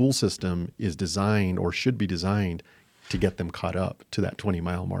 Our school system is designed, or should be designed, to get them caught up to that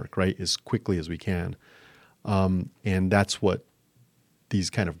 20-mile mark, right, as quickly as we can. And that's what these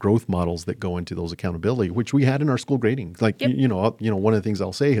kind of growth models that go into those accountability, which we had in our school grading. Like, yep. One of the things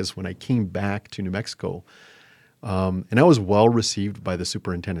I'll say is when I came back to New Mexico, and I was well received by the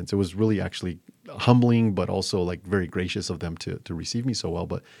superintendents. It was really actually humbling, but also like very gracious of them to receive me so well.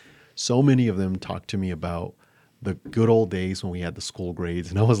 But so many of them talked to me about the good old days when we had the school grades.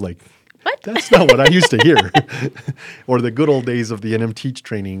 And I was like, what? That's not what I used to hear. Or the good old days of the NM Teach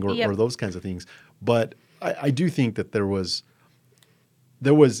training or those kinds of things. But I do think that there was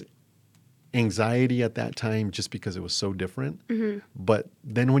anxiety at that time just because it was so different. Mm-hmm. But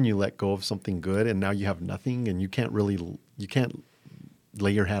then when you let go of something good and now you have nothing and you can't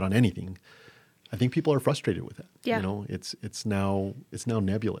lay your hat on anything, I think people are frustrated with it. Yeah. It's now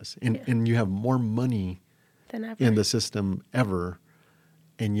nebulous. And you have more money than ever in the system ever,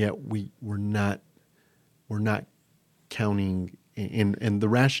 and yet we're not counting and the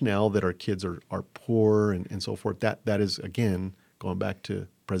rationale that our kids are poor and so forth. That is, again, going back to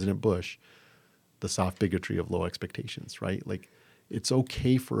President Bush, the soft bigotry of low expectations, right? Like, it's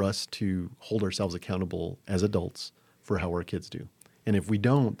okay for us to hold ourselves accountable as adults for how our kids do. And if we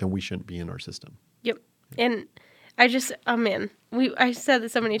don't, then we shouldn't be in our system. Yep. And I just, I said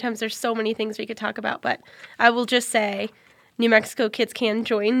this so many times, there's so many things we could talk about, but I will just say New Mexico Kids Can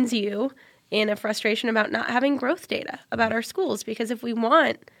joins you in a frustration about not having growth data about our schools, because if we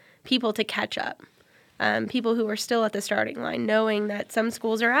want people to catch up, people who are still at the starting line, knowing that some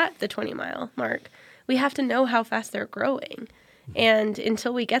schools are at the 20-mile mark, we have to know how fast they're growing. And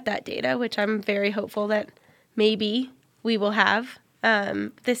until we get that data, which I'm very hopeful that maybe we will have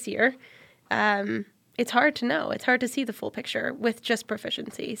this year, it's hard to know. It's hard to see the full picture with just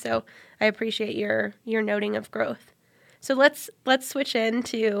proficiency. So I appreciate your noting of growth. So let's switch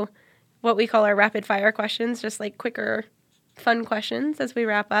into what we call our rapid fire questions, just like quicker, fun questions as we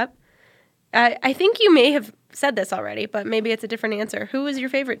wrap up. I think you may have said this already, but maybe it's a different answer. Who was your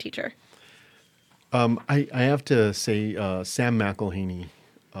favorite teacher? I have to say Sam McElhaney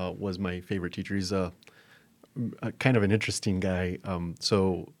was my favorite teacher. He's a kind of an interesting guy.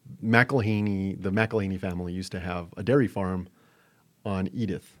 So the McElhaney family used to have a dairy farm on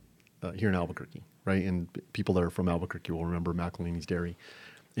Edith here in Albuquerque, right? And people that are from Albuquerque will remember McElhaney's Dairy.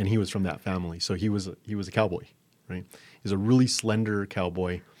 And he was from that family. So he was a cowboy, right? He's a really slender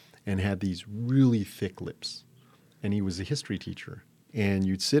cowboy and had these really thick lips. And he was a history teacher. And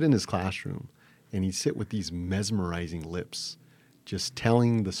you'd sit in his classroom, and he'd sit with these mesmerizing lips, just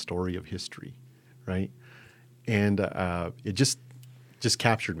telling the story of history, right? And it just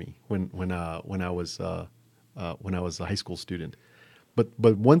captured me when I was a high school student. But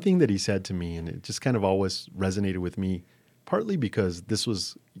one thing that he said to me, and it just kind of always resonated with me, partly because this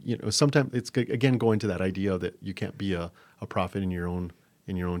was, sometimes it's, again, going to that idea that you can't be a prophet in your own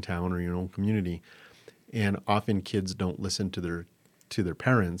town or your own community. And often kids don't listen to their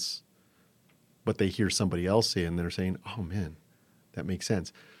parents, but they hear somebody else say it and they're saying, oh man, that makes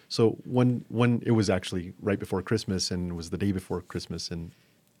sense. So when it was actually right before Christmas, and it was the day before Christmas, and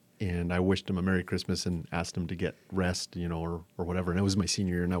I wished him a Merry Christmas and asked him to get rest, or whatever. And it was my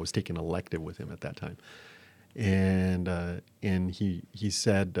senior year, and I was taking an elective with him at that time. And he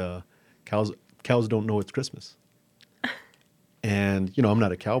said, cows don't know it's Christmas. And, I'm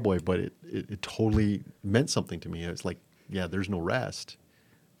not a cowboy, but it totally meant something to me. It's like, yeah, there's no rest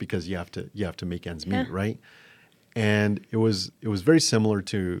because you have to make ends meet, right? And it was very similar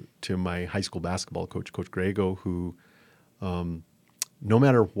to my high school basketball coach, Coach Grego, who, no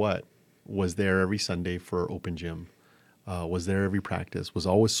matter what, was there every Sunday for open gym, was there every practice, was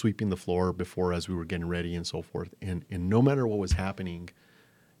always sweeping the floor before as we were getting ready and so forth. And no matter what was happening,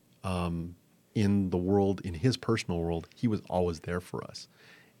 in the world, in his personal world, he was always there for us.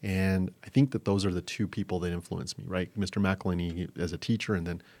 And I think that those are the two people that influenced me, right? Mr. McElhaney as a teacher, and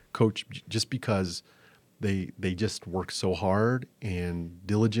then Coach, just because they just worked so hard and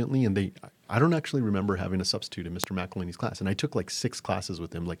diligently. And I don't actually remember having a substitute in Mr. McElhaney's class. And I took like 6 classes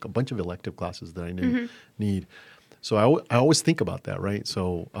with him, like a bunch of elective classes that I didn't need. So I always think about that, right?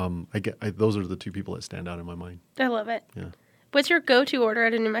 So those are the two people that stand out in my mind. I love it. Yeah. What's your go-to order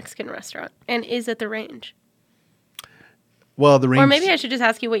at a New Mexican restaurant, and is it the range? Well, the range. Or maybe I should just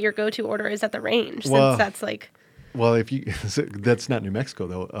ask you what your go-to order is at the range, Well, since that's like. Well, if you that's not New Mexico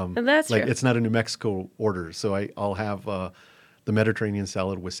though. That's like true. it's not a New Mexico order, so I'll have the Mediterranean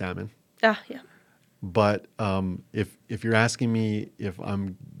salad with salmon. Yeah. But if you're asking me if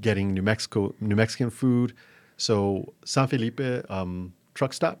I'm getting New Mexican food, so San Felipe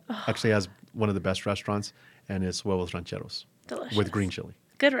truck stop actually has one of the best restaurants, and it's Huevos Rancheros. Delicious. With green chili.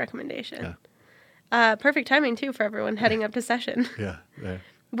 Good recommendation. Yeah. Perfect timing too for everyone heading up to session. Yeah.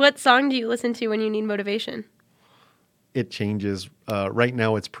 What song do you listen to when you need motivation? It changes. Right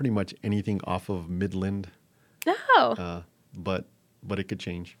now, it's pretty much anything off of Midland. Oh. But it could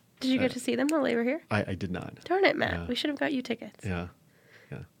change. Did you get to see them while they were here? I did not. Darn it, Matt. Yeah. We should have got you tickets. Yeah.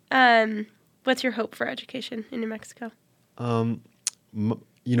 What's your hope for education in New Mexico? So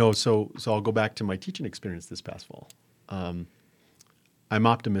I'll go back to my teaching experience this past fall. I'm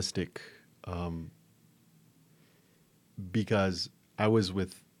optimistic because I was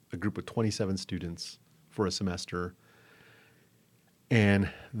with a group of 27 students for a semester, and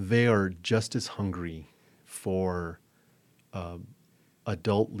they are just as hungry for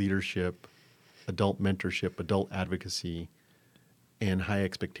adult leadership, adult mentorship, adult advocacy, and high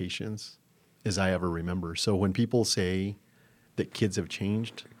expectations as I ever remember. So when people say that kids have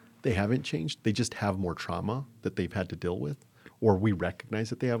changed, they haven't changed. They just have more trauma that they've had to deal with, or we recognize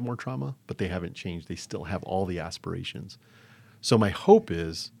that they have more trauma, but they haven't changed. They still have all the aspirations. So my hope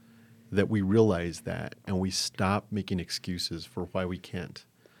is that we realize that and we stop making excuses for why we can't,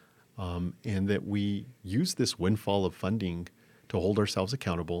 and that we use this windfall of funding to hold ourselves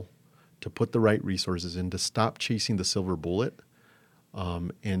accountable, to put the right resources in, to stop chasing the silver bullet,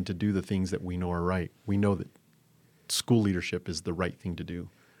 and to do the things that we know are right. We know that school leadership is the right thing to do.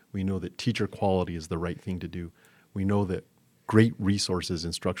 We know that teacher quality is the right thing to do. We know that great resources,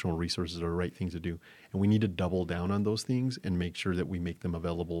 instructional resources, are the right thing to do. And we need to double down on those things and make sure that we make them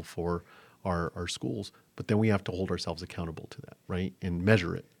available for our schools. But then we have to hold ourselves accountable to that, right? And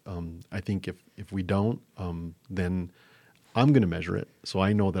measure it. I think if we don't, then I'm going to measure it. So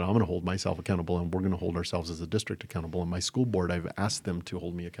I know that I'm going to hold myself accountable, and we're going to hold ourselves as a district accountable. And my school board, I've asked them to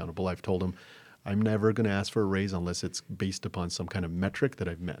hold me accountable. I've told them I'm never going to ask for a raise unless it's based upon some kind of metric that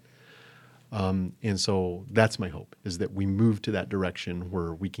I've met. And so that's my hope, is that we move to that direction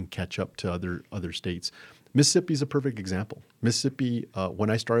where we can catch up to other states. Mississippi is a perfect example. Mississippi, when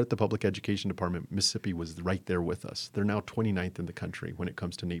I started the public education department, Mississippi was right there with us. They're now 29th in the country when it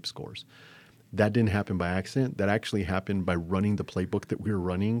comes to NAEP scores. That didn't happen by accident. That actually happened by running the playbook that we were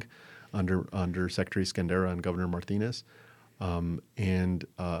running under Secretary Scandera and Governor Martinez. And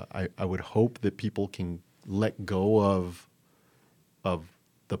I would hope that people can let go of the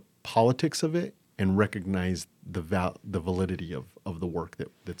politics of it and recognize the validity of the work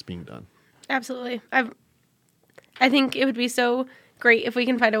that's being done. Absolutely. I think it would be so great if we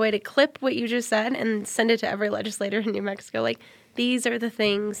can find a way to clip what you just said and send it to every legislator in New Mexico. Like, these are the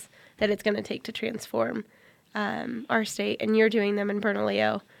things that it's going to take to transform our state, and you're doing them in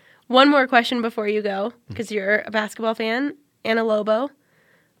Bernalillo. One more question before you go, because you're a basketball fan and a Lobo.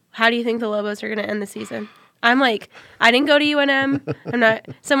 How do you think the Lobos are going to end the season? I'm like, I didn't go to UNM. I'm not.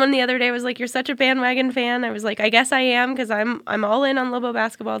 Someone the other day was like, "You're such a bandwagon fan." I was like, I guess I am, because I'm all in on Lobo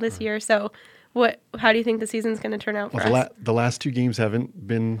basketball this year. So, how do you think the season's going to turn out for us? The last two games haven't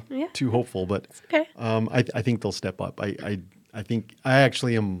been too hopeful, but it's okay. I think they'll step up. I think I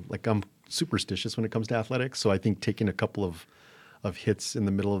actually am I'm superstitious when it comes to athletics, so I think taking a couple of hits in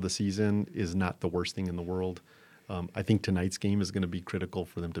the middle of the season is not the worst thing in the world. I think tonight's game is going to be critical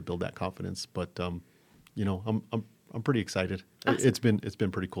for them to build that confidence, but I'm pretty excited. Awesome. It's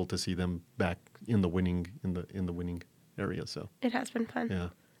been pretty cool to see them back in the winning area. So it has been fun. Yeah,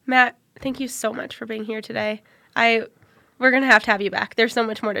 Matt, thank you so much for being here today. We're going to have you back. There's so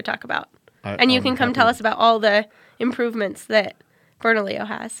much more to talk about. And you can come tell us about all the improvements that Bernalillo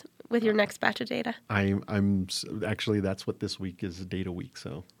has with your next batch of data. I'm actually, that's what this week is, data week.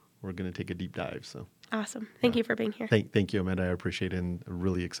 So we're going to take a deep dive. So awesome. Thank you for being here. Thank you, Amanda. I appreciate it, and I'm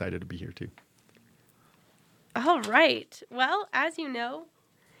really excited to be here too. All right. Well, as you know,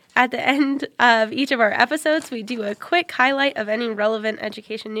 at the end of each of our episodes, we do a quick highlight of any relevant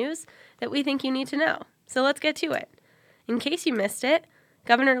education news that we think you need to know. So let's get to it. In case you missed it,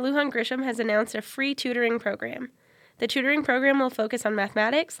 Governor Lujan Grisham has announced a free tutoring program. The tutoring program will focus on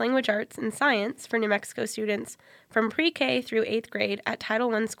mathematics, language arts, and science for New Mexico students from pre-K through 8th grade at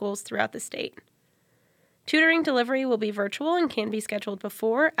Title I schools throughout the state. Tutoring delivery will be virtual and can be scheduled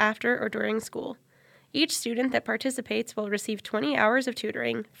before, after, or during school. Each student that participates will receive 20 hours of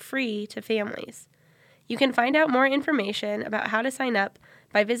tutoring free to families. You can find out more information about how to sign up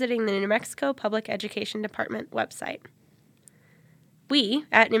by visiting the New Mexico Public Education Department website. We,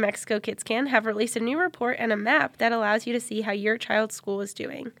 at New Mexico Kids Can, have released a new report and a map that allows you to see how your child's school is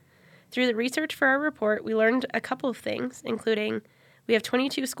doing. Through the research for our report, we learned a couple of things, including we have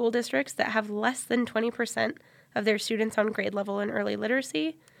 22 school districts that have less than 20% of their students on grade level in early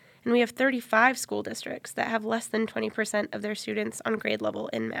literacy, and we have 35 school districts that have less than 20% of their students on grade level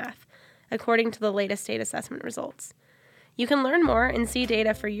in math, according to the latest state assessment results. You can learn more and see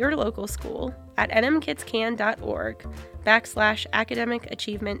data for your local school at nmkidscan.org/academic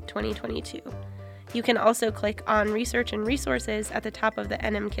achievement 2022. You can also click on Research and Resources at the top of the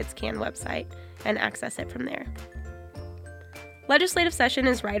NM Kids Can website and access it from there. Legislative session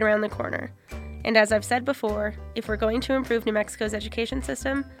is right around the corner, and as I've said before, if we're going to improve New Mexico's education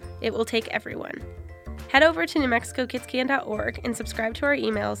system, it will take everyone. Head over to newmexicokidscan.org and subscribe to our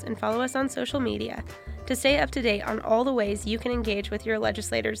emails and follow us on social media to stay up to date on all the ways you can engage with your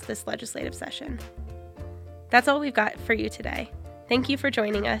legislators this legislative session. That's all we've got for you today. Thank you for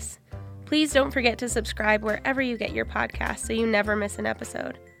joining us. Please don't forget to subscribe wherever you get your podcasts so you never miss an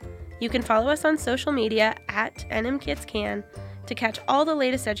episode. You can follow us on social media at NMKidsCan to catch all the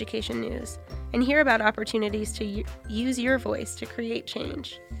latest education news and hear about opportunities to use your voice to create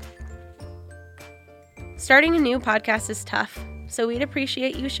change. Starting a new podcast is tough, so we'd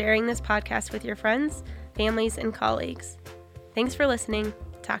appreciate you sharing this podcast with your friends, families, and colleagues. Thanks for listening.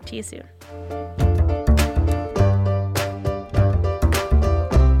 Talk to you soon.